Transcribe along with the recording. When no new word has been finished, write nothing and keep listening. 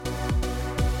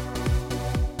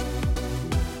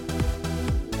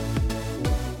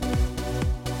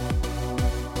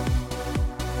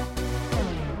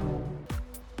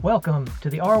Welcome to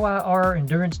the RYR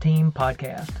Endurance Team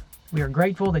podcast. We are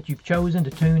grateful that you've chosen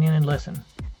to tune in and listen.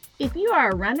 If you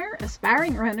are a runner,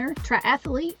 aspiring runner,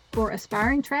 triathlete, or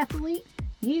aspiring triathlete,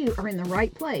 you are in the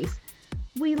right place.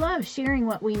 We love sharing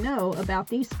what we know about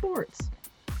these sports.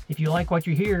 If you like what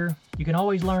you hear, you can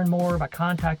always learn more by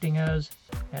contacting us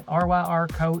at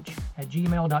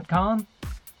ryrcoach@gmail.com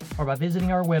or by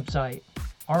visiting our website,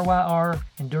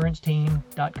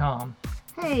 ryrenduranceteam.com.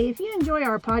 Hey, if you enjoy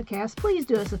our podcast, please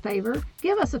do us a favor.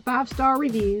 Give us a 5-star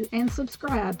review and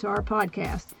subscribe to our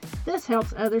podcast. This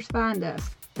helps others find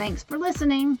us. Thanks for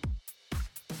listening.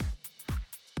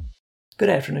 Good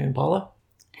afternoon, Paula.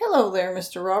 Hello there,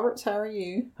 Mr. Roberts. How are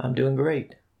you? I'm doing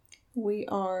great. We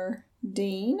are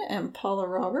Dean and Paula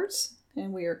Roberts,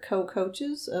 and we are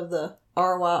co-coaches of the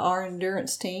RYR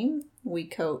Endurance Team. We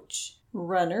coach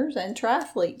runners and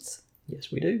triathletes.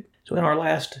 Yes, we do. So in our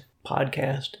last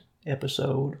podcast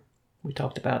episode, we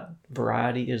talked about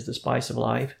variety is the spice of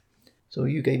life. So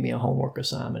you gave me a homework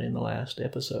assignment in the last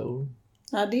episode.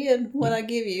 I did. What'd I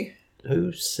give you?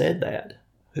 Who said that?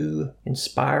 Who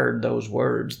inspired those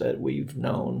words that we've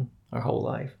known our whole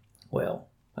life? Well,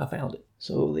 I found it.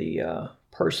 So the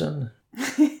person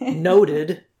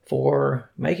noted for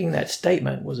making that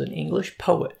statement was an English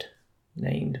poet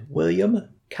named William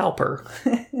Cowper,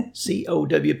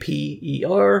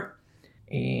 Cowper,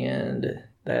 and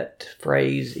that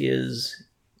phrase is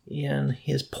in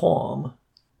his poem,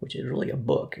 which is really a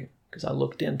book, because I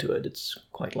looked into it. It's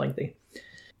quite lengthy,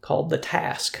 called The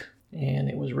Task, and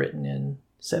it was written in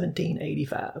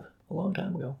 1785, a long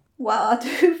time ago. While I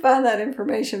do find that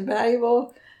information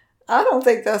valuable, I don't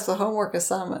think that's the homework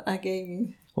assignment I gave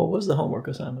you. What was the homework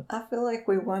assignment? I feel like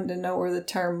we wanted to know where the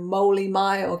term moly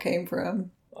mile came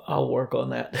from. I'll work on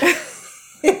that.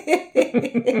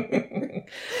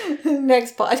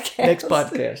 Next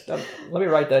podcast. Let me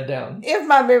write that down. If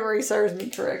my memory serves me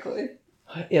correctly.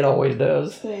 It always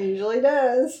does. It usually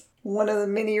does. One of the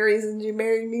many reasons you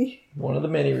married me. One of the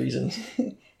many reasons.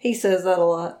 He says that a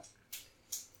lot.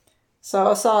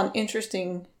 So I saw an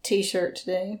interesting t-shirt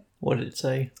today. What did it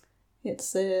say? It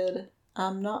said,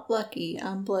 "I'm not lucky,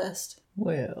 I'm blessed."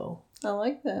 Well, I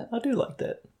like that. I do like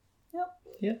that. Yep.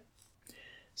 Yeah.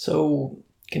 So,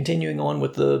 continuing on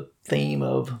with the theme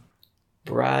of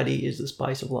variety is the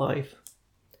spice of life,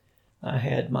 I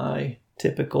had my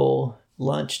typical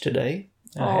lunch today.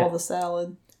 The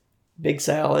salad. Big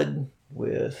salad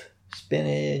with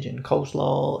spinach and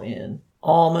coleslaw and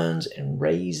almonds and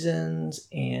raisins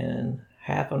and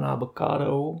half an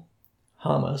avocado,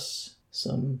 hummus,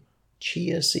 some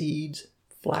chia seeds,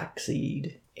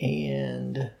 flaxseed,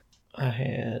 and I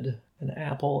had an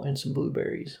apple and some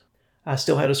blueberries. I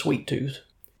still had a sweet tooth,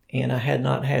 and I had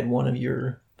not had one of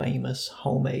your famous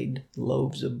homemade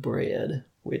loaves of bread,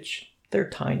 which they're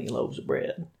tiny loaves of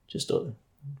bread, just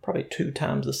probably 2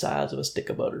 times the size of a stick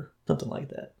of butter, something like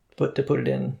that. But to put it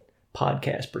in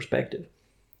podcast perspective.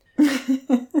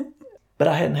 But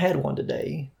I hadn't had one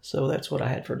today, so that's what I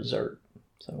had for dessert.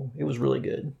 So it was really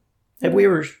good. Have we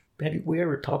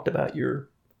ever talked about your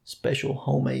special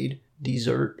homemade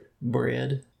dessert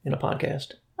bread in a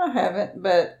podcast? I haven't,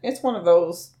 but it's one of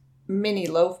those mini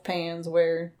loaf pans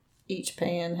where each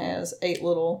pan has 8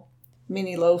 little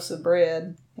mini loaves of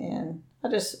bread. And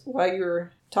while you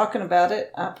were talking about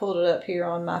it, I pulled it up here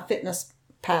on my Fitness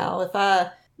Pal.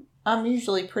 I'm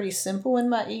usually pretty simple in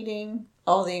my eating.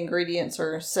 All the ingredients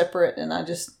are separate and I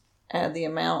just add the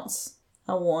amounts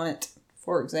I want.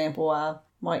 For example, I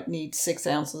might need 6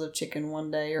 ounces of chicken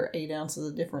one day or 8 ounces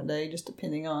a different day, just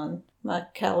depending on my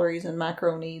calories and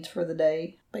macro needs for the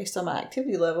day based on my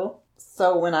activity level.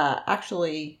 So when I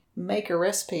actually make a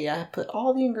recipe, I put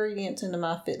all the ingredients into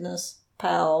my Fitness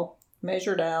Pal,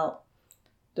 measured out,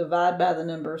 divide by the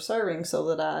number of servings so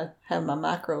that I have my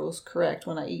macros correct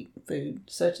when I eat food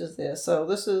such as this. So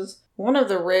this is one of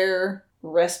the rare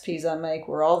recipes I make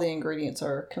where all the ingredients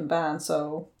are combined.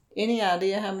 So any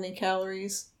idea how many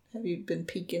calories have you been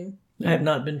peeking? I have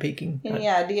not been peeking. Any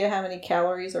idea how many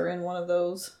calories are in one of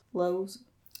those loaves?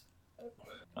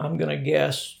 I'm going to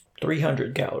guess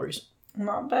 300 calories.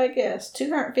 Not bad guess.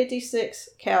 256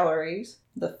 calories.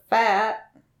 The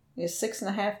fat is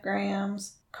 6.5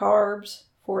 grams. Carbs,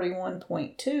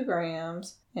 41.2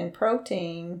 grams. And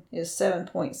protein is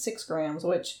 7.6 grams,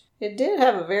 which it did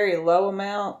have a very low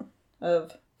amount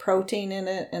of protein in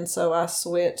it. And so I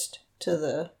switched to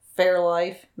the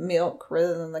Fairlife milk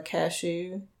rather than the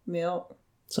cashew milk.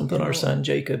 Something our son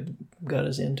Jacob got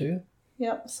us into.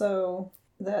 Yep, so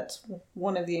that's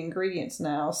one of the ingredients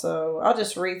now. So I'll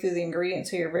just read through the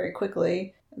ingredients here very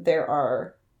quickly. There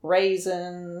are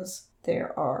raisins,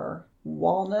 there are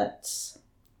walnuts,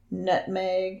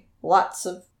 nutmeg, lots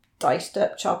of diced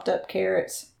up, chopped up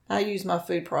carrots. I use my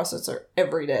food processor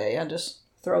every day. I just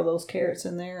throw those carrots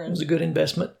in there It and was a good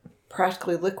investment.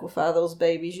 practically liquefy those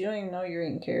babies. You don't even know you're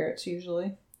eating carrots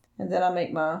usually. And then I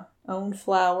make my own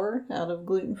flour out of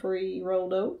gluten-free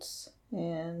rolled oats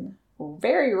and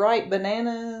very ripe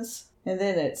bananas. And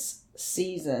then it's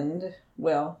seasoned.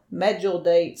 Well, medjool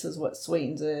dates is what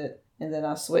sweetens it. And then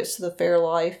I switch to the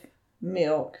Fairlife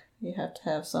milk. You have to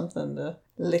have something to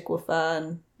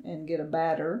liquefy and get a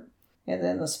batter. And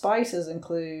then the spices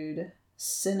include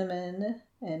cinnamon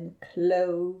and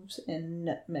cloves and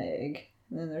nutmeg.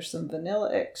 And then there's some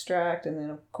vanilla extract. And then,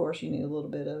 of course, you need a little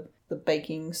bit of the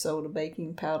baking soda,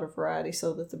 baking powder variety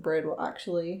so that the bread will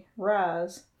actually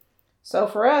rise. So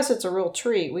for us, it's a real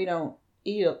treat. We don't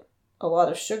eat a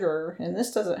lot of sugar. And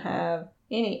this doesn't have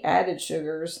any added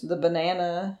sugars. The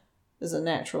banana is a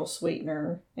natural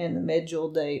sweetener. And the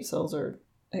medjool dates, those are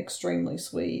extremely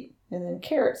sweet. And then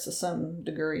carrots to some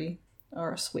degree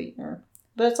are a sweetener.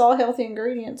 But it's all healthy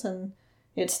ingredients and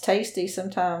it's tasty.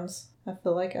 Sometimes I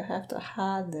feel like I have to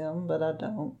hide them, but I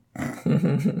don't.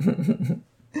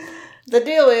 The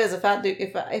deal is if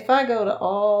I go to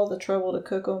all the trouble to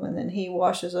cook them and then he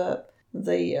washes up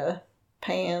the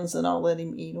pans, then I'll let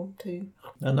him eat them too.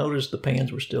 I noticed the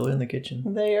pans were still in the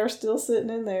kitchen. They are still sitting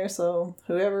in there, so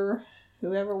whoever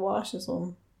washes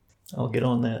them. I'll get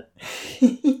on that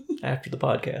after the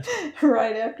podcast.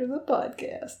 Right after the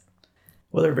podcast.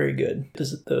 Well, they're very good.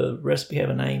 Does the recipe have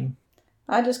a name?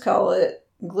 I just call it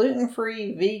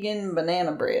gluten-free vegan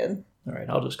banana bread. All right,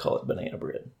 I'll just call it banana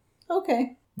bread.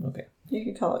 Okay. Okay. You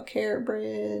could call it carrot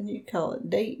bread. You could call it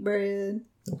date bread.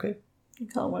 Okay. You can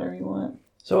call it whatever you want.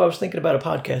 So I was thinking about a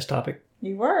podcast topic.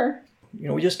 You were.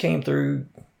 We just came through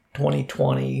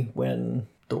 2020 when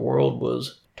the world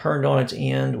was turned on its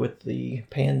end with the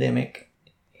pandemic.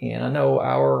 And I know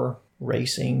our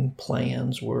racing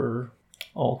plans were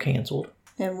all canceled.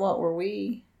 And what were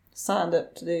we signed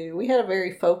up to do? We had a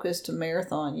very focused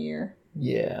marathon year.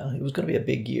 Yeah, it was going to be a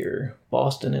big year.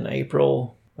 Boston in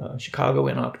April, Chicago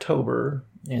in October,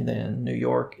 and then New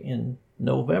York in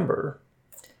November.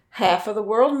 Half of the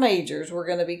world majors were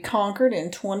going to be conquered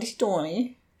in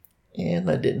 2020. And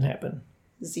that didn't happen.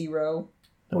 0.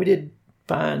 And we did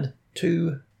find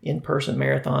 2 in-person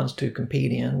marathons to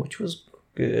compete in, which was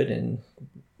good. And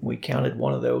we counted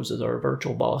one of those as our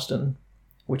virtual Boston,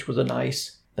 which was a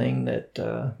nice thing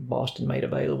that Boston made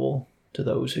available to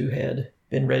those who had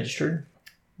been registered.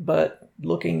 But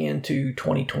looking into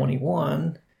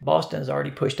 2021, Boston has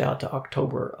already pushed out to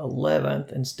October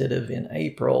 11th instead of in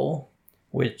April,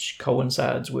 which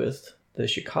coincides with the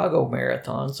Chicago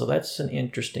Marathon. So that's an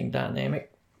interesting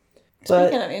dynamic.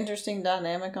 Speaking of interesting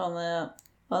dynamic on that,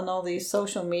 on all these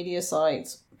social media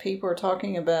sites, people are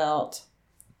talking about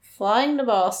flying to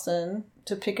Boston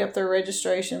to pick up their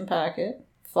registration packet,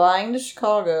 flying to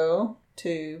Chicago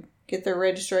to get their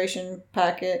registration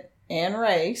packet and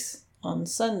race on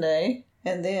Sunday,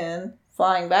 and then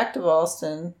flying back to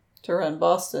Boston to run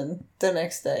Boston the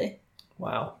next day.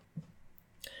 Wow.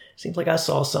 Seems like I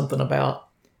saw something about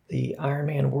the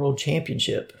Ironman World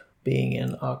Championship being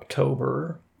in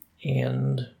October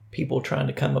and people trying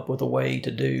to come up with a way to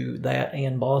do that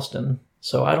and Boston.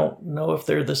 So I don't know if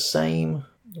they're the same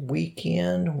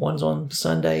weekend. One's on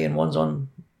Sunday and one's on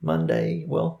Monday.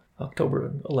 Well,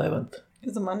 October 11th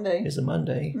It's a Monday. is a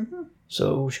Monday. Mm-hmm.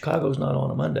 So Chicago's not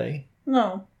on a Monday.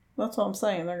 No, that's what I'm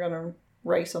saying. They're going to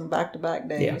race them back-to-back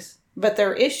days. Yeah. But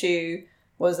their issue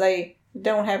was they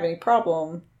don't have any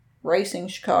problem racing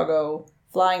Chicago,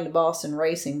 flying to Boston,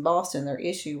 racing Boston. Their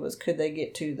issue was could they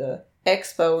get to the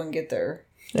expo and get their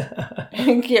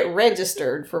and get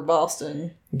registered for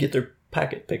Boston. Get their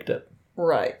packet picked up.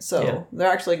 Right. So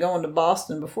they're actually going to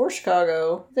Boston before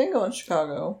Chicago, then going to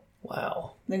Chicago,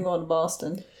 Wow. then going to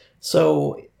Boston.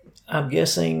 So I'm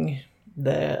guessing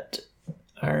that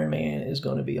Ironman is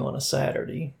going to be on a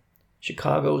Saturday.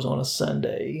 Chicago's on a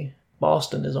Sunday.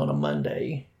 Boston is on a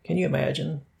Monday. Can you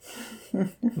imagine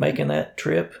making that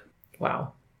trip?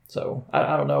 Wow. So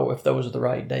I don't know if those are the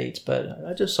right dates, but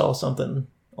I just saw something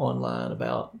online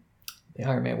about the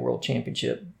Ironman World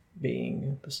Championship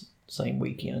being the same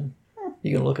weekend.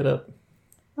 You can look it up.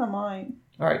 I might.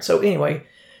 All right. So anyway,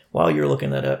 while you're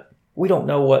looking that up, we don't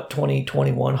know what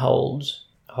 2021 holds.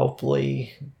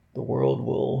 Hopefully the world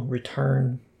will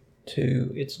return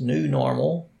to its new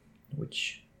normal,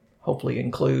 which hopefully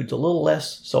includes a little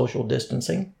less social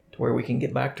distancing to where we can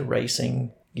get back to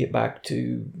racing, get back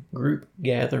to group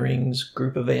gatherings,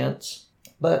 group events.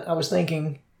 But I was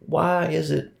thinking, why is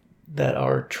it that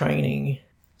our training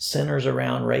centers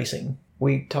around racing?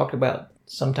 We talked about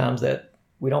sometimes that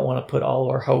we don't want to put all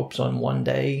our hopes on one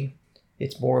day.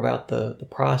 It's more about the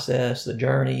process, the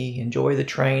journey, enjoy the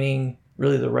training.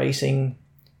 Really, the racing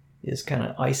is kind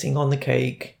of icing on the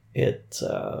cake. It's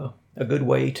a good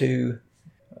way to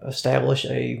establish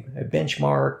a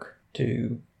benchmark,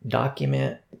 to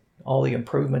document all the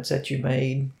improvements that you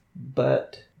made.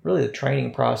 But really, the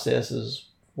training process is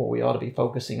what we ought to be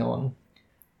focusing on.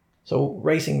 So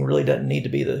racing really doesn't need to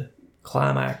be the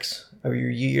climax of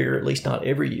your year, at least not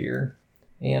every year.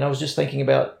 And I was just thinking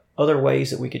about other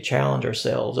ways that we could challenge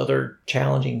ourselves, other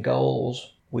challenging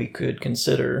goals we could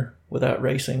consider without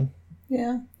racing.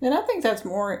 Yeah, and I think that's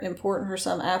more important for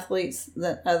some athletes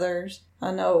than others.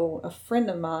 I know a friend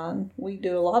of mine, we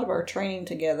do a lot of our training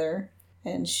together,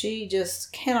 and she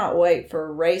just cannot wait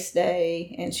for race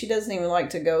day, and she doesn't even like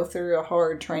to go through a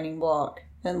hard training block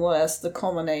unless the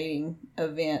culminating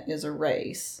event is a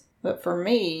race. But for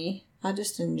me, I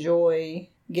just enjoy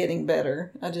getting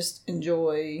better. I just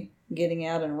enjoy getting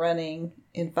out and running.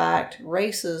 In fact,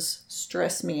 races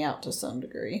stress me out to some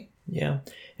degree. Yeah.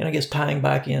 And I guess tying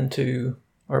back into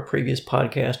our previous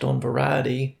podcast on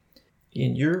variety,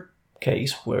 in your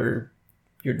case where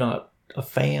you're not a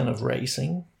fan of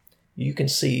racing, you can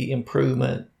see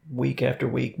improvement week after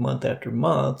week, month after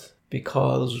month,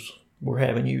 because we're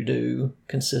having you do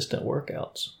consistent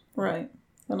workouts. Right.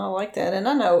 And I like that. And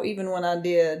I know even when I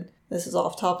did, this is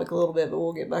off topic a little bit, but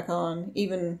we'll get back on.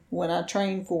 Even when I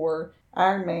trained for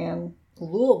Ironman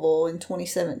Louisville in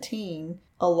 2017,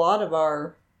 a lot of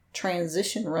our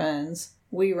transition runs,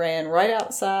 we ran right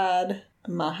outside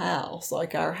my house,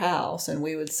 like our house, and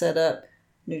we would set up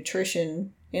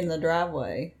nutrition in the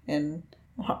driveway. And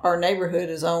our neighborhood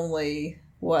is only,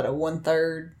 a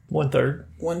one-third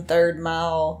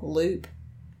mile loop.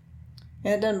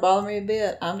 And it doesn't bother me a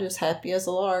bit. I'm just happy as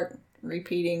a lark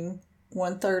repeating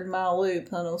 1/3 mile loop.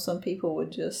 I know some people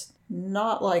would just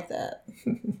not like that.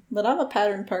 But I'm a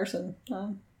pattern person.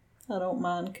 I don't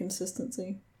mind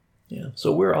consistency. Yeah.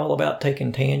 So we're all about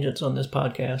taking tangents on this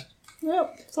podcast.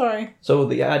 Yep. Sorry. So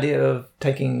the idea of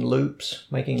taking loops,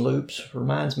 making loops,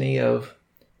 reminds me of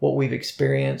what we've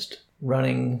experienced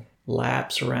running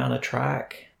laps around a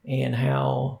track and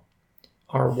how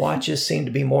our watches seem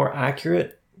to be more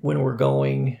accurate when we're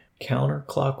going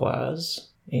counterclockwise.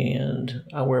 And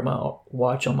I wear my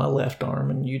watch on my left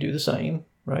arm and you do the same,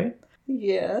 right?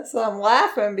 Yes. I'm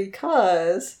laughing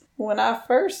because when I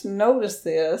first noticed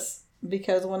this,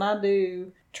 because when I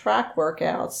do track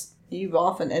workouts, you've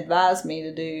often advised me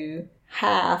to do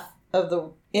half of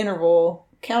the interval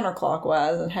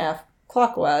counterclockwise and half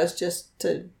clockwise just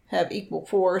to have equal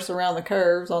force around the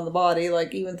curves on the body,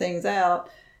 like even things out.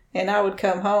 And I would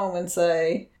come home and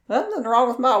say, nothing wrong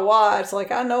with my watch.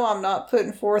 Like, I know I'm not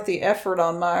putting forth the effort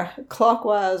on my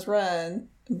clockwise run,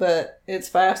 but it's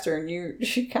faster. And you're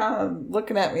kind of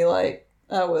looking at me like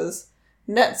I was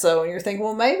nutso. And you're thinking,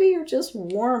 well, maybe you're just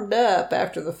warmed up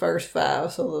after the first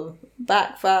 5, so the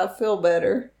back 5 feel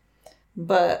better.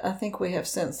 But I think we have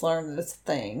since learned that it's a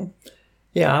thing.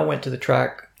 Yeah, I went to the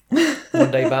track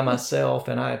one day by myself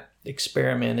and I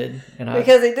experimented.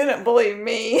 Because he didn't believe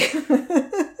me.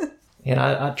 And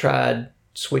I tried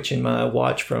switching my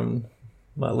watch from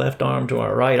my left arm to my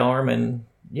right arm, and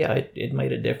yeah, it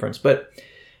made a difference. But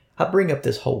I bring up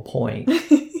this whole point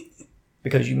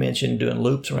because you mentioned doing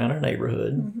loops around our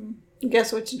neighborhood. Mm-hmm.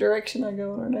 Guess which direction I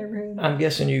go in our neighborhood? I'm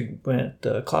guessing you went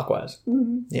clockwise.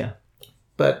 Mm-hmm. Yeah.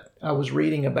 But I was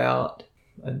reading about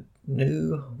a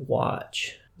new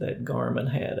watch that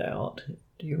Garmin had out.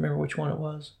 Do you remember which one it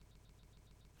was?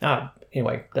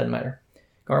 Anyway, doesn't matter.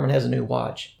 Garmin has a new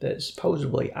watch that's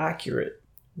supposedly accurate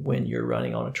when you're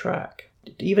running on a track,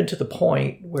 even to the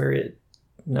point where it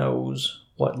knows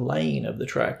what lane of the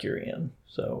track you're in.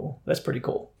 So that's pretty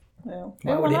cool. Well,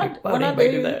 Why would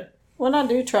anybody do that? When I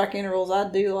do track intervals, I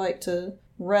do like to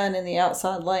run in the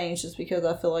outside lanes just because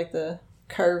I feel like the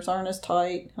curves aren't as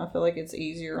tight. I feel like it's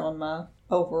easier on my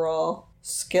overall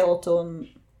skeletal and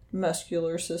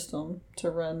muscular system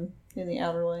to run in the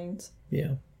outer lanes.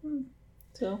 Yeah.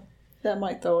 So that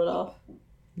might throw it off.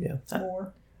 Yeah.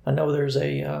 More. I know there's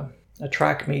a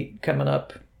track meet coming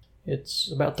up.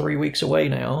 It's about 3 weeks away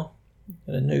now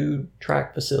at a new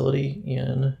track facility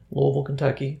in Louisville,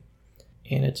 Kentucky.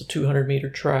 And it's a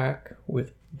 200-meter track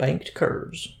with banked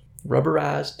curves.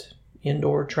 Rubberized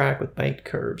indoor track with banked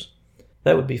curves.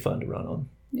 That would be fun to run on.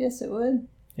 Yes, it would.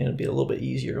 And it'd be a little bit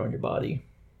easier on your body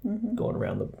Mm-hmm. going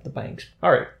around the banks.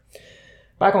 All right.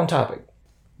 Back on topic.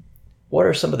 What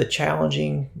are some of the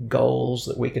challenging goals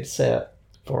that we could set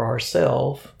for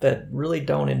ourselves that really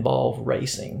don't involve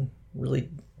racing, really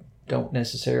don't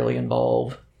necessarily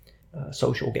involve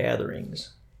social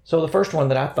gatherings? So the first one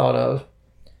that I thought of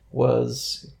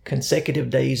was consecutive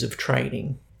days of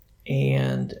training.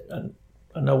 And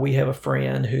I know we have a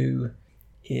friend who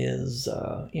is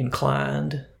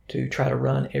inclined to try to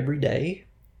run every day,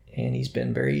 and he's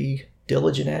been very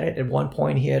diligent at it. At one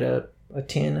point, he had a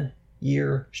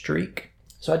 10-year streak.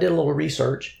 So I did a little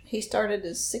research. He started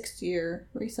his 6th year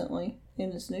recently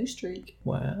in his new streak.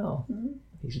 Wow. Mm-hmm.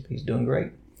 He's doing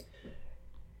great.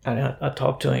 And I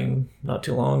talked to him not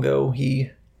too long ago.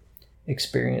 He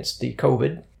experienced the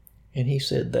COVID, and he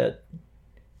said that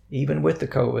even with the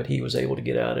COVID, he was able to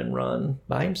get out and run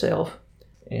by himself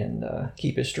and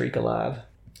keep his streak alive.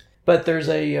 But there's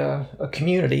a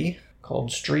community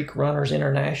called Streak Runners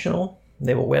International.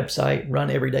 They have a website,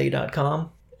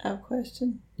 runeveryday.com. I have a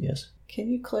question. Yes. Can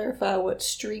you clarify what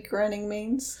streak running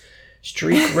means?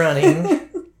 Streak running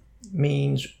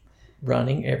means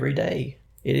running every day.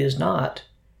 It is not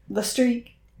the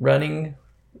streak. Running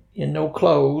in no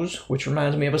clothes, which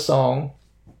reminds me of a song.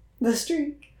 The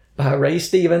streak. By Ray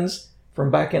Stevens from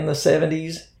back in the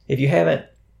 70s. If you haven't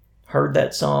heard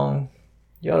that song,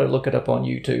 you ought to look it up on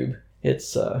YouTube.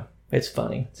 It's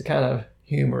funny. It's the kind of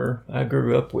humor I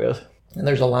grew up with. And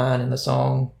there's a line in the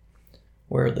song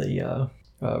where the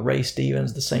Ray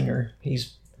Stevens, the singer,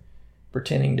 he's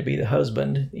pretending to be the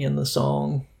husband in the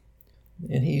song.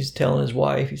 And he's telling his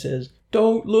wife, he says,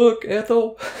 "Don't look,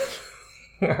 Ethel."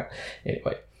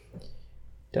 Anyway,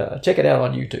 check it out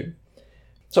on YouTube.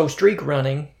 So streak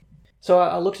running. So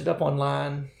I looked it up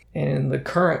online, and the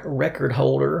current record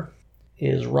holder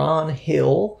is Ron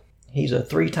Hill. He's a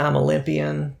 3-time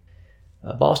Olympian,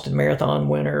 a Boston Marathon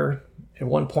winner. At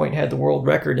one point had the world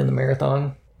record in the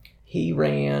marathon. He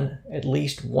ran at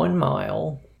least 1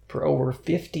 mile for over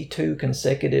 52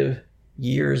 consecutive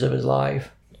years of his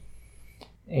life.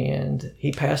 And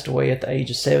he passed away at the age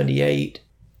of 78.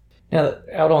 Now,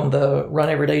 out on the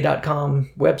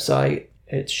runeveryday.com website,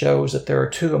 it shows that there are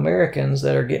 2 Americans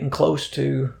that are getting close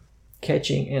to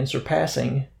catching and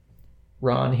surpassing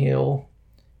Ron Hill.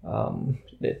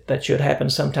 That should happen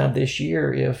sometime this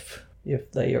year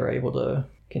if they are able to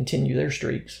continue their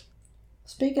streaks.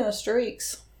 Speaking of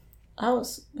streaks,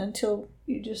 until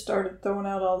you just started throwing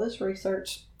out all this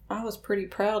research, I was pretty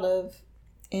proud of,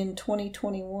 in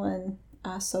 2021,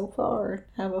 I so far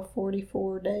have a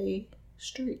 44-day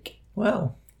streak.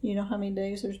 Wow. You know how many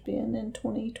days there's been in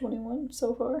 2021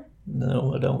 so far?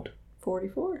 No, I don't.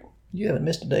 44. You haven't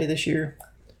missed a day this year?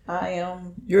 I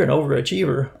am. You're an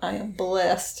overachiever. I am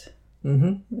blessed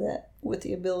that with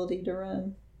the ability to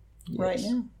run right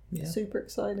now. Yeah. Super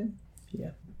excited.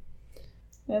 Yeah.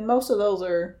 And most of those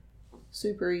are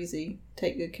super easy.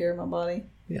 Take good care of my body.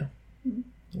 Yeah. Mm-hmm.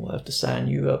 We'll have to sign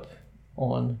you up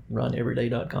on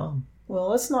runeveryday.com. Well,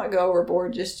 let's not go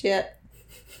overboard just yet.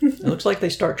 It looks like they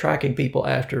start tracking people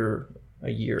after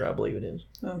a year, I believe it is.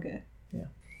 Okay. Yeah.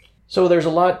 So there's a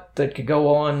lot that could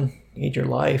go on in your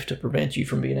life to prevent you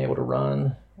from being able to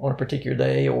run on a particular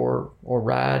day or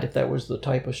ride if that was the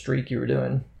type of streak you were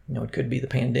doing. You know, it could be the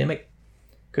pandemic,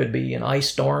 could be an ice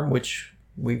storm, which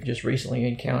we've just recently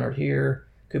encountered here,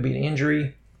 could be an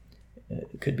injury,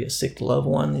 it could be a sick loved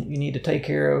one that you need to take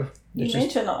care of. You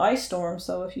mentioned an ice storm,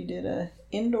 so if you did an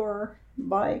indoor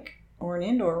bike or an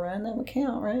indoor run, that would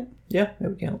count, right? Yeah, that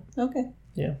would count. Okay.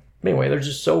 Yeah. Anyway, there's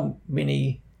just so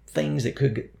many things that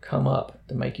could come up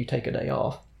to make you take a day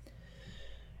off.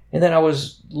 And then I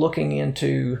was looking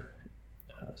into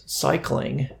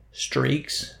cycling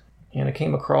streaks, and I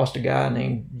came across a guy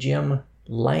named Jim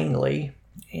Langley,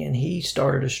 and he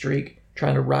started a streak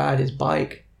trying to ride his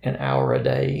bike an hour a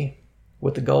day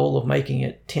with the goal of making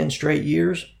it 10 straight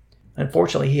years.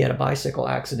 Unfortunately, he had a bicycle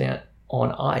accident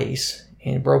on ice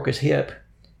and broke his hip,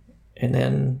 and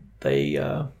then they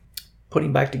put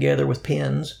him back together with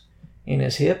pins in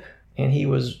his hip, and he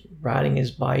was riding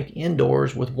his bike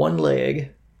indoors with one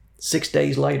leg 6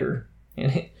 days later.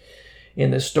 And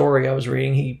in this story I was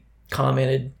reading, he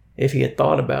commented if he had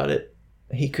thought about it,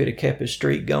 he could have kept his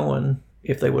streak going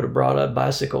if they would have brought a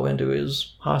bicycle into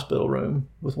his hospital room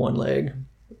with one leg.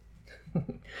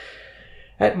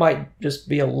 That might just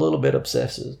be a little bit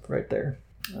obsessive right there.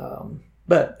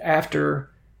 But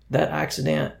after that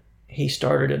accident, he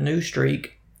started a new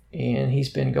streak, and he's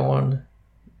been going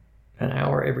an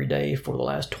hour every day for the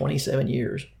last 27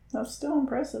 years. That's still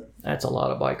impressive. That's a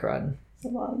lot of bike riding. It's a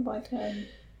lot of bike riding.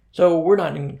 So we're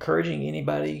not encouraging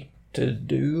anybody to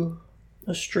do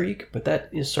a streak, but that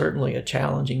is certainly a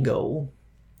challenging goal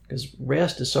because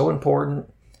rest is so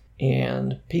important,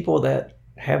 and people that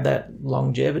have that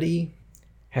longevity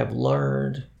have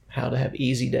learned how to have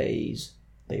easy days.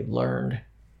 They've learned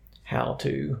how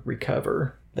to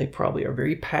recover. They probably are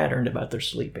very patterned about their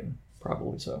sleeping.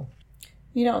 Probably so.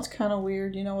 You know, it's kind of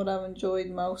weird. You know what I've enjoyed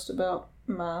most about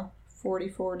my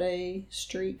 44-day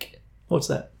streak? What's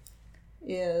that?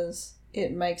 Is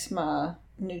it makes my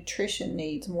nutrition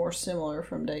needs more similar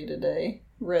from day to day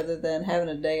rather than having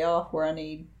a day off where I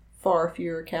need far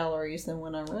fewer calories than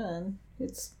when I run.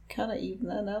 It's kind of even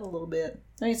that out a little bit.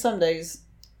 I mean, some days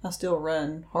I still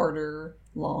run harder,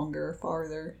 longer,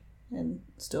 farther, and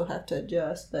still have to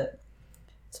adjust, but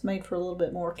it's made for a little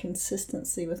bit more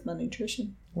consistency with my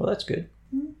nutrition. Well, that's good.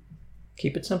 Mm-hmm.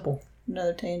 Keep it simple.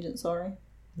 Another tangent, sorry.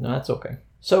 No, that's okay.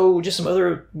 So just some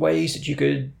other ways that you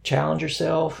could challenge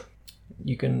yourself.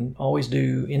 You can always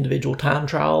do individual time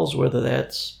trials, whether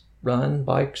that's run,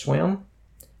 bike, swim.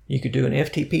 You could do an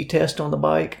FTP test on the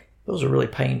bike. Those are really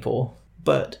painful,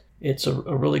 but it's a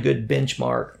really good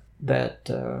benchmark that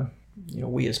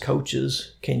we as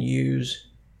coaches can use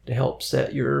to help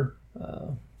set your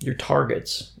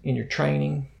targets in your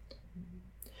training.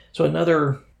 So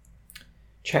another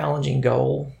challenging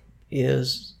goal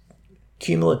is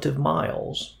cumulative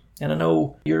miles. And I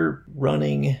know your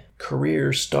running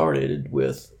career started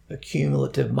with a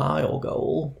cumulative mile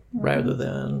goal rather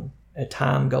than a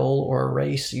time goal or a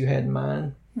race you had in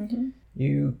mind. Mm-hmm.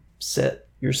 You set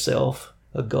yourself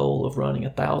a goal of running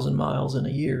 1,000 miles in a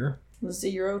year.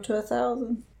 0 to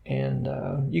 1,000. And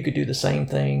you could do the same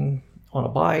thing on a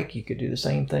bike. You could do the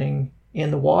same thing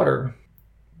in the water.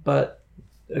 But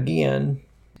again,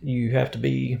 you have to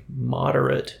be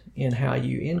moderate in how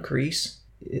you increase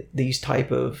these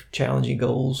type of challenging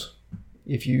goals.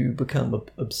 If you become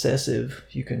obsessive,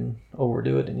 you can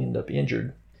overdo it and end up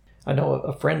injured. I know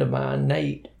a friend of mine,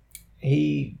 Nate,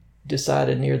 he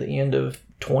decided near the end of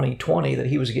 2020 that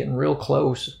he was getting real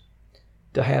close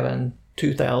to having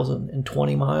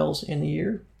 2,020 miles in the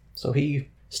year. So he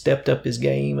stepped up his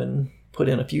game and put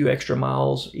in a few extra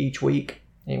miles each week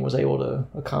and was able to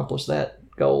accomplish that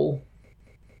goal.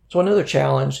 So another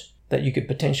challenge that you could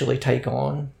potentially take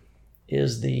on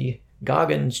is the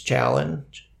Goggins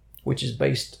Challenge, which is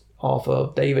based off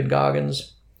of David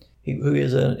Goggins, who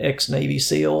is an ex-Navy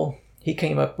SEAL. He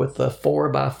came up with the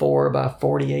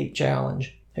 4x4x48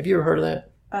 challenge. Have you ever heard of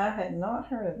that? I had not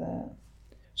heard of that.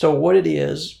 So what it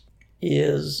is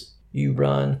you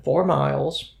run 4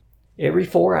 miles every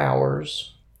 4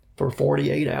 hours for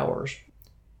 48 hours.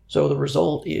 So the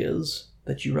result is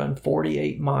that you run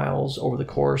 48 miles over the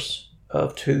course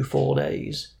of 2 full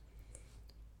days.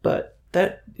 But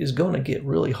that is going to get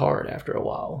really hard after a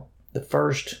while.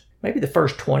 Maybe the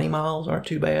first 20 miles aren't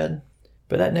too bad,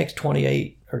 but that next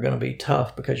 28 are going to be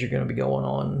tough because you're going to be going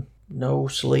on no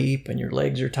sleep and your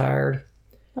legs are tired.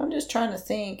 I'm just trying to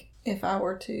think if I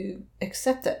were to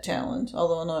accept that challenge,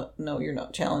 although no, you're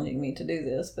not challenging me to do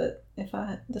this, but if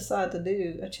I decide to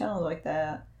do a challenge like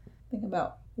that, think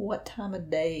about what time of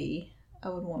day I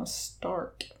would want to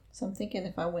start. So I'm thinking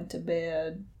if I went to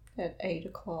bed at 8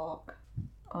 o'clock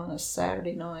on a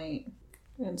Saturday night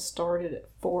and started at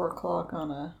 4 o'clock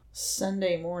on a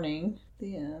Sunday morning,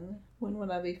 then when would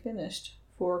I be finished?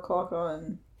 4 o'clock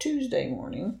on Tuesday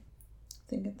morning.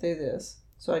 Thinking through this.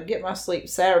 So I'd get my sleep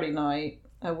Saturday night.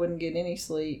 I wouldn't get any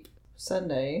sleep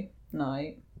Sunday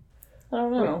night. I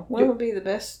don't know. When would be the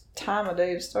best time of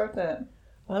day to start that?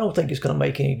 I don't think it's going to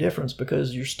make any difference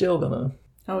because you're still going to...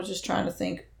 I was just trying to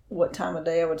think what time of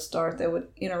day I would start that would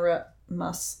interrupt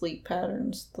my sleep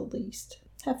patterns the least.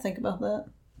 Have to think about that.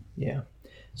 Yeah.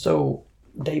 So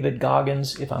David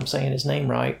Goggins, if I'm saying his name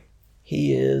right,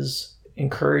 he is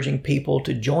encouraging people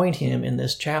to join him in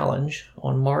this challenge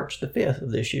on March the 5th of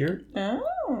this year.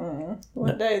 Oh,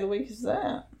 what day of the week is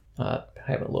that? I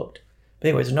haven't looked. But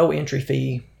anyways, there's no entry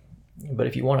fee, but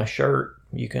if you want a shirt,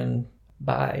 you can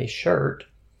buy a shirt.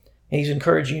 And he's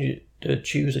encouraging you to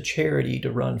choose a charity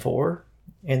to run for,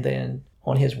 and then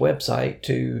on his website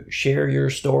to share your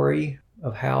story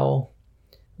of how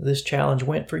this challenge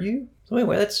went for you. So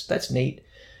anyway, that's neat.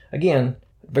 Again,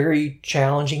 very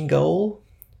challenging goal.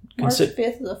 March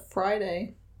 5th is a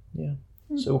Friday. Yeah.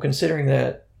 So considering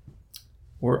that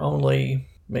we're only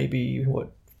maybe,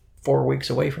 4 weeks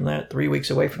away from that, 3 weeks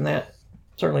away from that,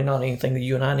 certainly not anything that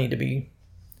you and I need to be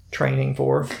training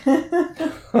for.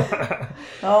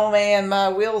 Oh man, my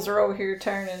wheels are over here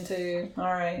turning too. All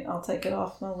right, I'll take it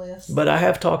off my list. But I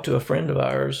have talked to a friend of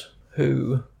ours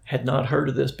who had not heard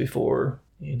of this before,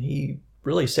 and he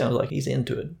really sounds like he's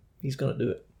into it. He's going to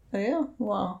do it. Yeah,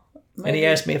 well. Maybe. And he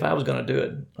asked me if I was going to do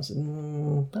it. I said,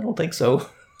 I don't think so.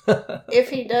 If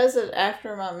he does it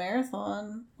after my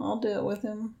marathon, I'll do it with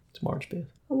him. It's March 5th.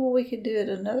 Well, we could do it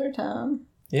another time.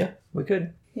 Yeah, we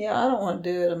could. Yeah, I don't want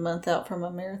to do it a month out from my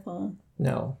marathon.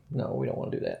 No, we don't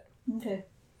want to do that. Okay.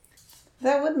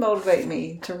 That would motivate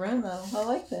me to run, though. I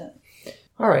like that.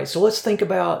 All right, so let's think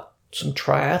about some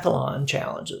triathlon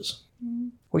challenges. Mm-hmm.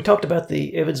 We talked about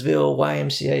the Evansville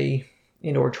YMCA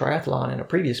indoor triathlon in a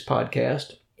previous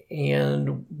podcast,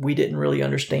 and we didn't really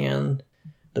understand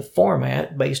the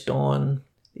format based on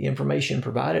the information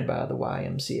provided by the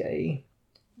YMCA.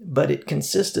 But it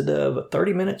consisted of a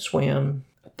 30-minute swim,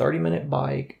 a 30-minute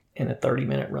bike, and a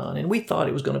 30-minute run. And we thought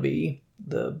it was going to be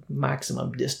the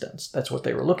maximum distance. That's what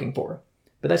they were looking for.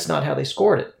 But that's not how they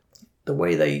scored it. The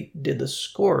way they did the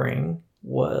scoring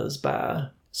was by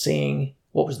seeing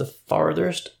what was the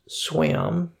farthest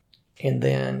swim and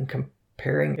then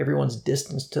comparing everyone's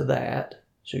distance to that.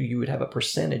 So you would have a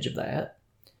percentage of that.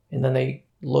 And then they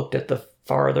looked at the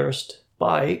farthest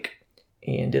bike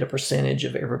and did a percentage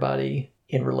of everybody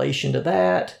in relation to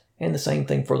that. And the same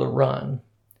thing for the run.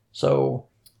 So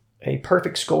a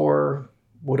perfect score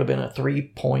would have been a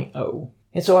 3.0.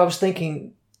 And so I was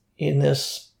thinking in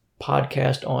this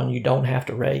podcast on You Don't Have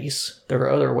to Race, there are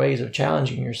other ways of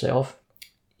challenging yourself.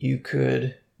 You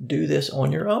could do this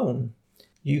on your own.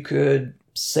 You could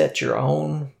set your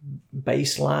own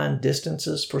baseline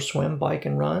distances for swim, bike,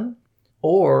 and run.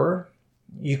 Or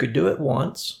you could do it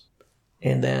once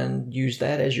and then use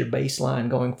that as your baseline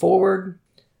going forward.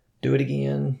 Do it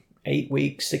again 8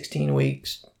 weeks, 16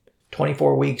 weeks,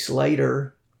 24 weeks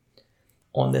later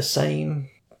on this same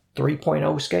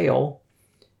 3.0 scale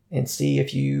and see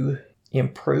if you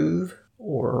improve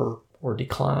or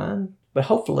decline. But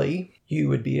hopefully you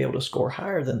would be able to score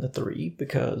higher than the 3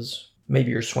 because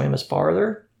maybe your swim is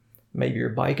farther, maybe your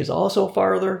bike is also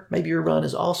farther, maybe your run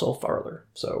is also farther.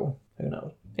 So who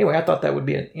knows? Anyway, I thought that would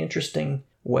be an interesting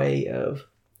way of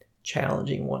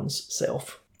challenging one's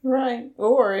self. Right.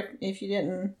 Or if you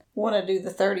didn't want to do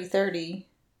the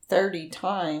 30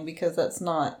 time, because that's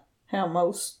not how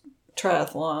most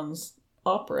triathlons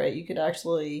operate, you could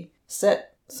actually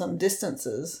set some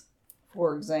distances.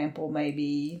 For example,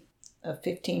 maybe a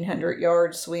 1,500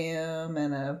 yard swim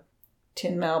and a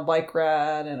 10-mile bike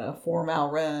ride and a 4-mile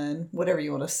run, whatever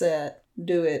you want to set.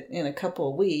 Do it in a couple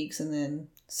of weeks, and then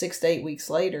 6 to 8 weeks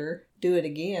later, do it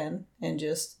again and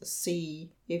just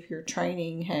see if your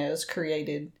training has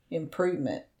created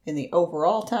improvement in the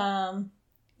overall time,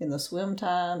 in the swim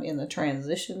time, in the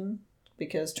transition,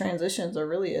 because transitions are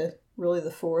really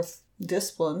the fourth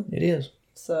discipline. It is.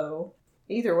 So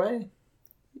either way,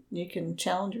 you can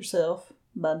challenge yourself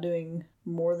by doing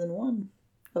more than one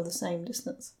of the same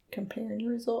distance, comparing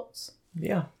your results.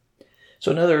 Yeah.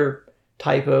 So another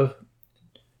type of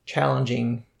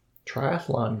challenging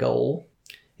triathlon goal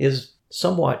is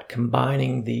somewhat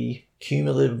combining the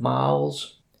cumulative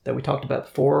miles that we talked about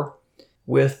before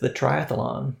with the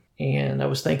triathlon. And I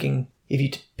was thinking, if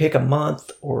you pick a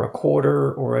month or a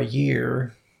quarter or a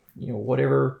year,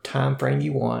 whatever time frame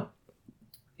you want,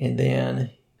 and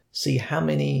then see how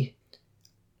many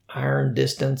iron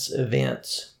distance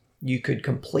events you could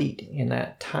complete in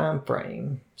that time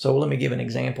frame. So let me give an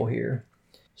example here.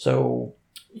 So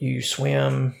you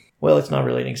swim, well, it's not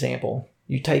really an example.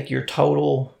 You take your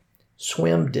total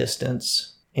swim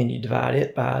distance and you divide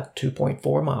it by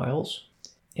 2.4 miles.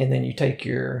 And then you take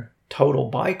your total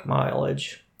bike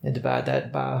mileage and divide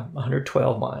that by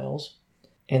 112 miles.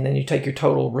 And then you take your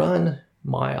total run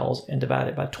miles and divide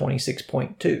it by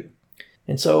 26.2.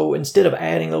 And so instead of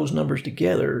adding those numbers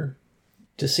together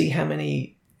to see how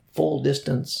many full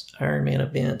distance Ironman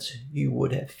events you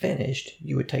would have finished,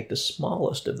 you would take the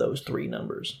smallest of those 3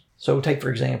 numbers. So take, for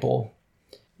example,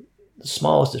 the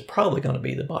smallest is probably going to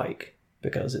be the bike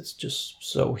because it's just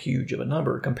so huge of a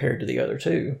number compared to the other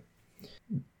 2.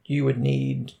 You would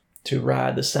need to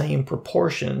ride the same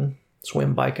proportion,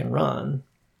 swim, bike, and run,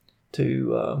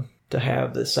 to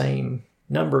have the same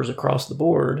numbers across the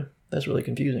board. That's really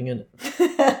confusing, isn't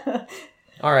it?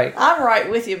 All right. I'm right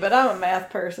with you, but I'm a math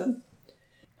person.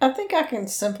 I think I can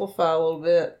simplify a little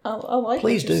bit. I like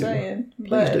what you're saying.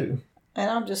 Please do.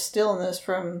 And I'm just stealing this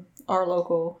from our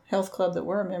local health club that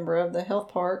we're a member of, the Health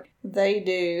Park.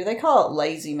 They call it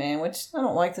Lazy Man, which I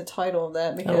don't like the title of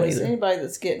that because anybody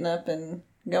that's getting up and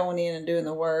going in and doing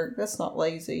the work, that's not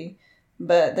lazy.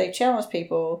 But they challenge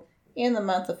people in the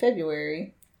month of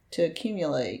February to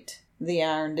accumulate the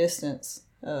iron distance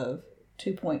of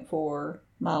 2.4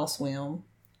 mile swim,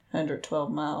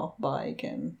 112 mile bike,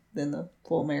 and then the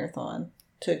full marathon,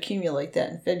 to accumulate that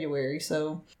in February.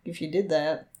 So if you did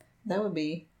that, that would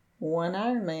be 1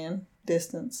 Ironman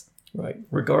distance. Right.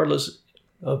 Regardless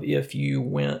of if you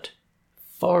went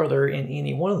farther in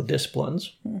any one of the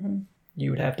disciplines, you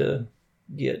would have to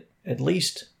get at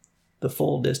least the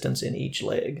full distance in each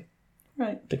leg,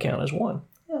 right, to count as 1.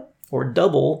 Yeah. Or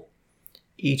double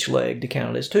each leg to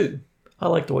count as 2. I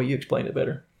like the way you explained it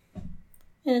better.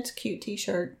 And it's a cute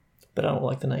t-shirt. But I don't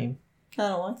like the name. I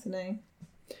don't like the name.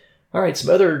 All right,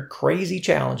 some other crazy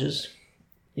challenges.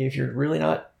 If you're really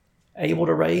not able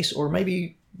to race, or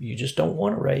maybe you just don't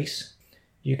want to race,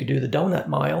 You could do the donut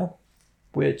mile,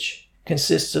 which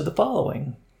consists of the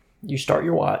following. You start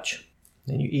your watch,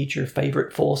 then you eat your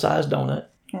favorite full-size donut.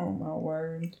 Oh, my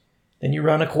word. Then you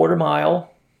run a quarter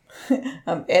mile.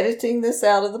 I'm editing this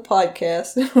out of the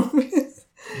podcast.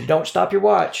 You don't stop your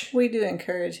watch. We do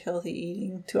encourage healthy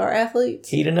eating to our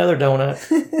athletes. Eat another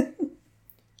donut.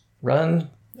 Run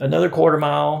another quarter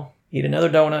mile. Eat another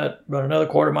donut. Run another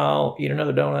quarter mile. Eat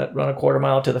another donut. Run a quarter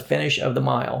mile to the finish of the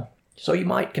mile. So you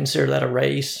might consider that a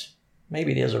race.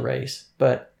 Maybe it is a race,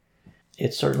 but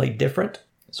it's certainly different.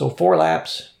 So 4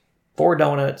 laps, 4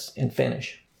 donuts, and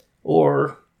finish.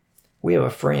 Or we have a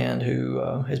friend who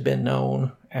has been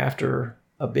known after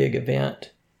a big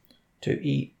event to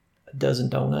eat a dozen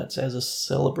donuts as a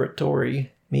celebratory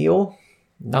meal.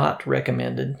 Not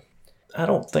recommended. I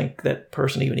don't think that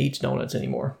person even eats donuts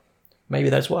anymore. Maybe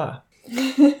that's why.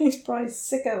 He's probably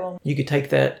sick of them. You could take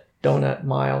that donut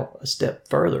mile a step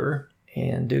further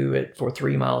and do it for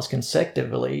 3 miles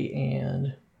consecutively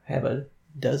and have a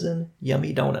dozen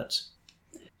yummy donuts.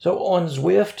 So on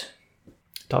Zwift,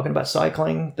 talking about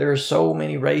cycling, there are so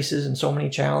many races and so many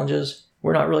challenges.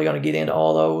 We're not really going to get into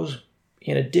all those.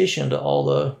 In addition to all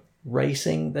the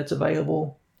racing that's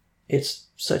available, it's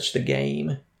such the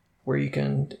game where you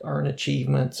can earn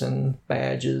achievements and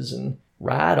badges and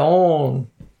ride on.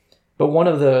 But one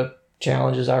of the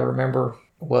challenges I remember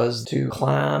was to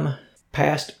climb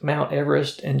past Mount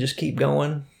Everest and just keep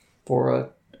going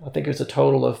for I think it's a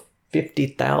total of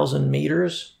 50,000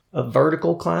 meters of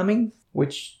vertical climbing,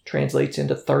 which translates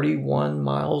into 31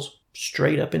 miles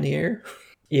straight up in the air.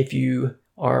 If you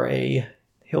are a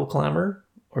hill climber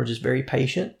or just very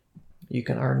patient, you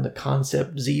can earn the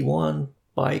Concept Z1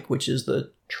 bike, which is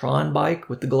the Tron bike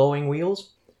with the glowing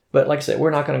wheels. But like I said, we're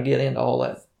not going to get into all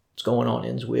that's going on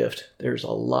in Zwift. There's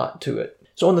a lot to it.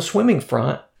 So on the swimming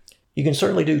front, you can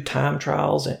certainly do time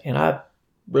trials, and I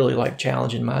really like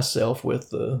challenging myself with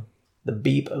the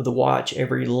beep of the watch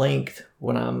every length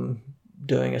when I'm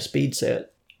doing a speed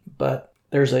set. But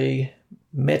there's a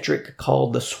metric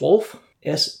called the SWOLF,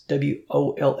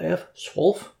 SWOLF,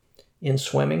 SWOLF, in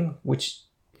swimming, which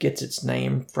gets its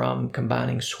name from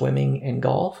combining swimming and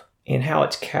golf. And how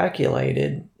it's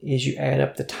calculated is you add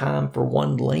up the time for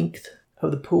one length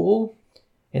of the pool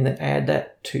and then add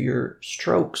that to your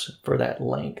strokes for that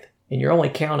length. And you're only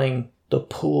counting the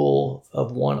pull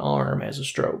of one arm as a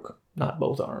stroke, not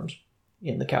both arms,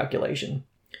 in the calculation.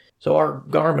 So our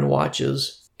Garmin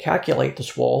watches calculate the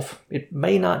SWOLF. It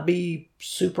may not be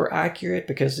super accurate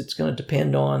because it's going to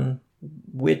depend on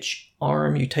which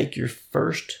arm you take your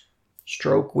first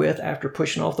stroke with after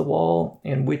pushing off the wall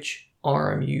and which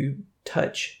arm you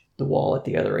touch the wall at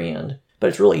the other end. But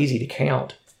it's really easy to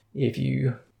count if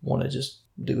you want to just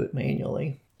do it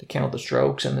manually, to count the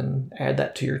strokes and then add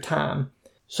that to your time.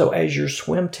 So as your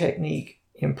swim technique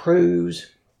improves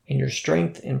and your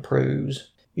strength improves,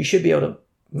 you should be able to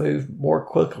move more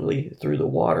quickly through the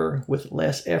water with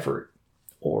less effort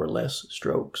or less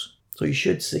strokes. So you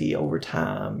should see over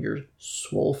time your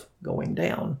SWOLF going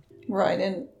down. Right,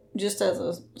 and just as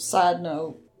a side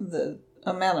note, the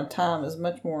amount of time is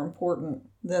much more important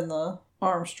than the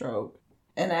arm stroke.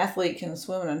 An athlete can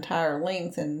swim an entire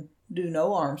length and do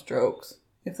no arm strokes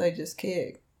if they just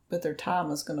kick, but their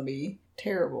time is going to be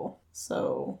terrible.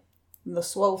 So the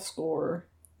SWOLF score,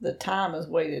 the time is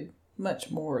weighted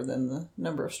much more than the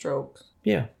number of strokes.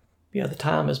 Yeah, the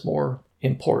time is more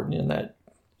important in that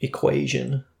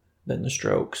equation than the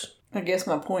strokes. I guess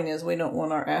my point is we don't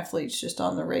want our athletes just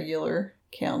on the regular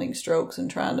counting strokes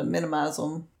and trying to minimize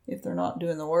them if they're not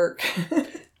doing the work.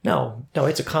 No,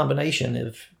 it's a combination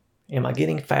of, am I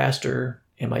getting faster?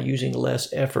 Am I using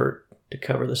less effort to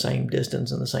cover the same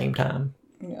distance in the same time?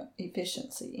 Yeah,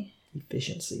 efficiency.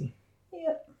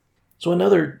 Yep. So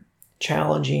another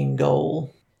challenging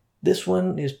goal, this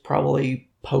one is probably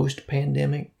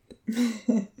post-pandemic,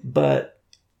 but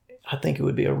I think it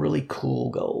would be a really cool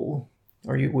goal.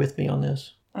 Are you with me on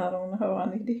this? I don't know.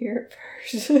 I need to hear it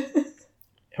first.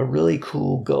 A really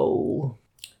cool goal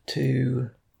to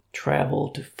travel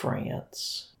to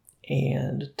France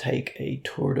and take a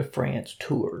Tour de France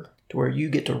tour to where you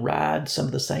get to ride some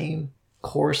of the same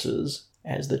courses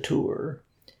as the tour,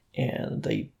 and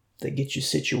they get you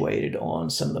situated on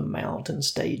some of the mountain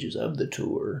stages of the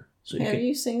tour. So Have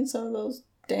you seen some of those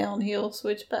downhill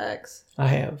switchbacks? I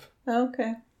have.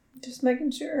 Okay. Just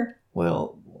making sure.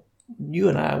 Well, you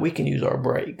and I, we can use our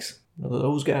brakes.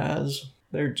 Those guys,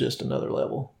 they're just another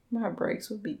level. My brakes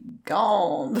would be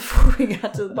gone before we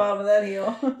got to the bottom of that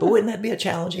hill. But wouldn't that be a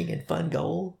challenging and fun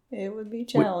goal? It would be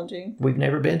challenging. We've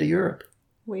never been to Europe.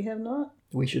 We have not.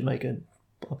 We should make a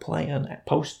plan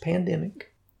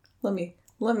post-pandemic. Let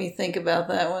me think about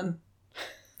that one.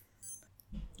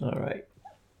 All right.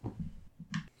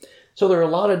 So there are a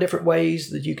lot of different ways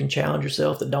that you can challenge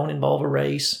yourself that don't involve a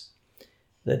race,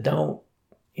 that don't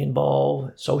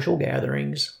involve social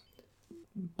gatherings,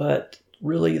 but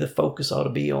really the focus ought to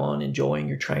be on enjoying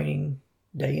your training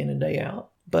day in and day out.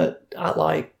 But I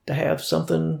like to have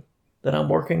something that I'm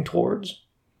working towards,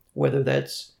 whether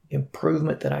that's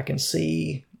improvement that I can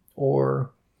see or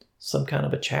some kind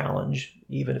of a challenge,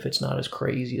 even if it's not as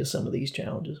crazy as some of these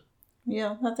challenges.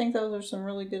 Yeah, I think those are some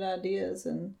really good ideas,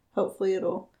 and hopefully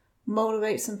it'll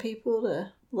motivate some people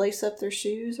to lace up their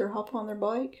shoes or hop on their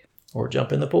bike. Or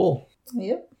jump in the pool.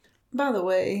 Yep. By the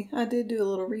way, I did do a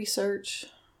little research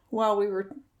while we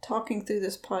were talking through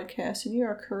this podcast, and you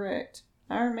are correct.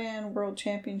 Ironman World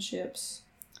Championships,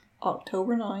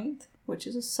 October 9th, which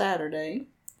is a Saturday.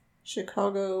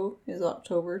 Chicago is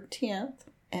October 10th,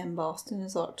 and Boston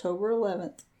is October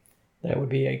 11th. That would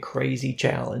be a crazy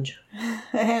challenge.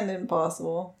 And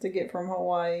impossible to get from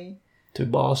Hawaii to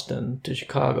Boston, to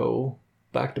Chicago,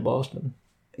 back to Boston.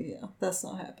 Yeah, that's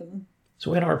not happening.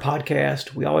 So in our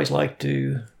podcast, we always like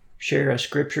to share a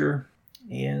scripture.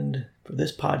 And for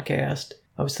this podcast,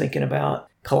 I was thinking about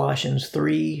Colossians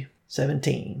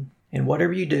 3:17. And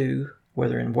whatever you do,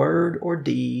 whether in word or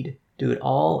deed, do it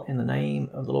all in the name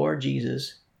of the Lord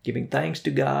Jesus, giving thanks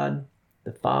to God,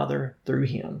 the Father, through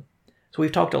him. So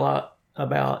we've talked a lot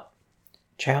about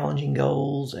challenging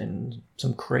goals and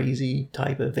some crazy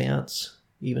type events,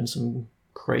 even some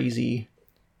crazy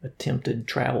attempted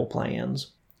travel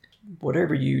plans.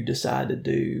 Whatever you decide to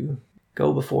do,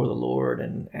 go before the Lord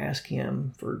and ask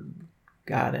him for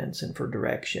guidance and for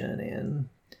direction, and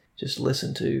just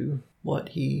listen to what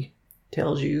he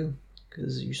tells you,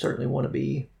 because you certainly want to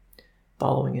be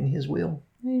following in his will.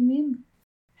 Amen.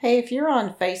 Hey, if you're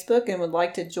on Facebook and would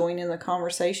like to join in the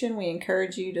conversation, we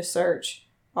encourage you to search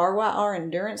RYR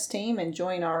Endurance Team and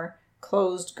join our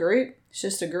closed group. It's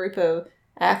just a group of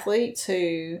athletes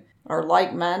who are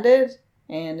like-minded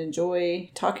and enjoy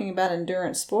talking about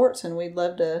endurance sports, and we'd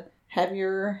love to have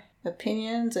your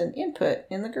opinions and input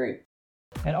in the group.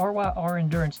 At RYR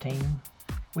Endurance Team,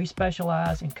 we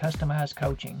specialize in customized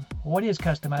coaching. What is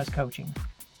customized coaching?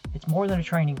 It's more than a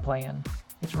training plan.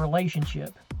 It's a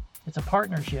relationship. It's a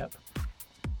partnership.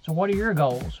 So what are your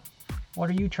goals? What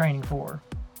are you training for?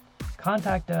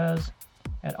 Contact us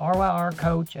at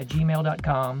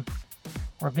ryrcoach@gmail.com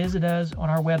or visit us on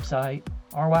our website,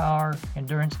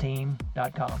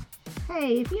 ryrenduranceteam.com.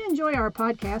 Hey, if you enjoy our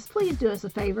podcast, please do us a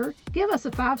favor. Give us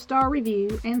a 5-star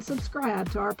review and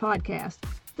subscribe to our podcast.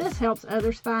 This helps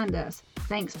others find us.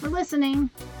 Thanks for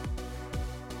listening.